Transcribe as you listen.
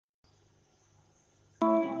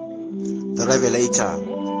Revelator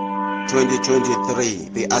 2023,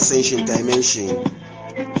 the Ascension Dimension.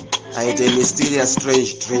 I had a mysterious,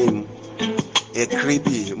 strange dream, a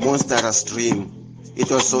creepy, monstrous dream. It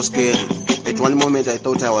was so scary. At one moment I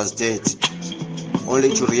thought I was dead,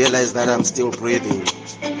 only to realize that I'm still breathing.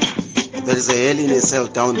 There is a hell in a cell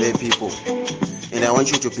down there, people, and I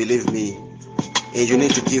want you to believe me. And you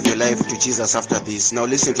need to give your life to Jesus after this. Now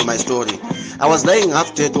listen to my story. I was lying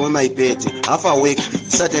half dead on my bed, half awake.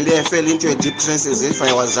 Suddenly I fell into a deep trance as if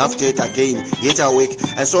I was half dead again, yet awake.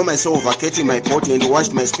 I saw my soul vacating my body and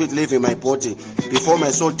watched my spirit leaving my body before my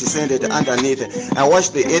soul descended underneath. I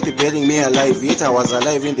watched the earth burying me alive, yet I was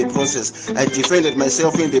alive in the process. I defended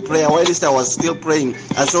myself in the prayer. Whilst I was still praying,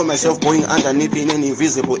 I saw myself going underneath in an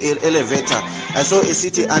invisible elevator. I saw a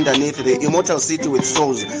city underneath, the immortal city with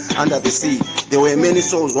souls under the sea. There were many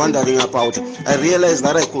souls wandering about. I realized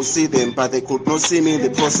that I could see them, but they could not see me in the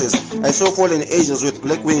process. I saw fallen angels with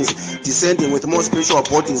black wings descending with more spiritual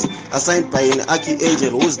bodies assigned by an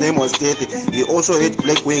archangel whose name was Death. He also had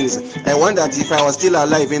black wings. I wondered if I was still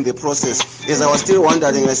alive in the process. As I was still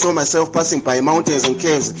wondering, I saw myself passing by mountains and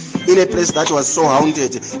caves in a place that was so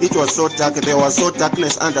haunted. It was so dark. There was so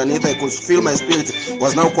darkness underneath. I could feel my spirit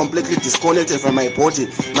was now completely disconnected from my body.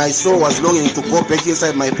 My soul was longing to go back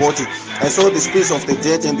inside my body. I saw the spirits of the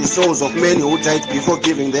dead and the souls of many who died before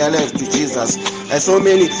giving their lives to Jesus. I saw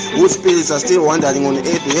many whose spirits are still wandering on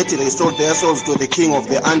earth, yet they sold their souls to the king of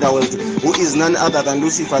the underworld, who is none other than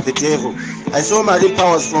Lucifer the devil. I saw marine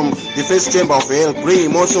powers from the first chamber of hell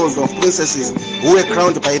bringing more souls of princesses who were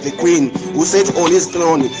crowned by the queen, who sat on his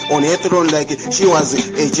throne, on her throne like she was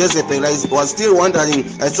a Jezebel. I was still wondering.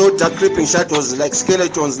 I saw dark creeping shadows like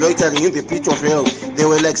skeletons loitering in the pit of hell. They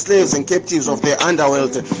were like slaves and captives of the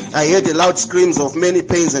underworld. I heard the loud screams of many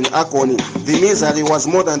pains and agony. The misery was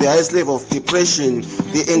more than the highest level of depression.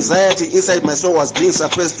 The anxiety inside my soul was being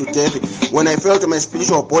suppressed to death. When I felt my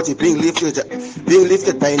spiritual body being lifted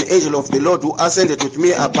by an angel of the Lord who ascended with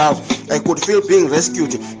me above, I could feel being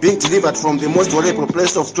rescued, being delivered from the most horrible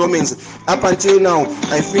place of torments. Up until now,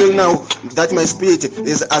 I feel now that my spirit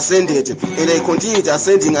is ascended, and I continued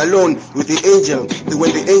ascending alone with the angel.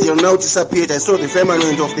 When the angel now disappeared, I saw the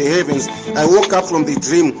firmament of the heavens. I woke up from the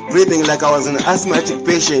dream, breathing like I was an asthmatic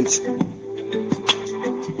patient.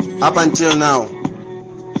 Up until now,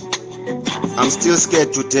 I'm still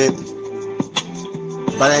scared to death,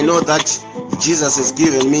 but I know that Jesus has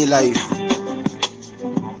given me life.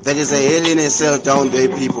 There is a hell in a cell down there,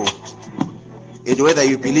 people, and whether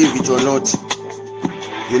you believe it or not,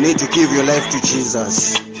 you need to give your life to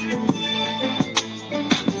Jesus.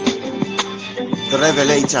 The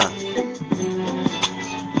Revelator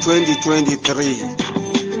 2023,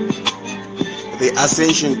 the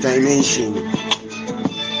Ascension Dimension.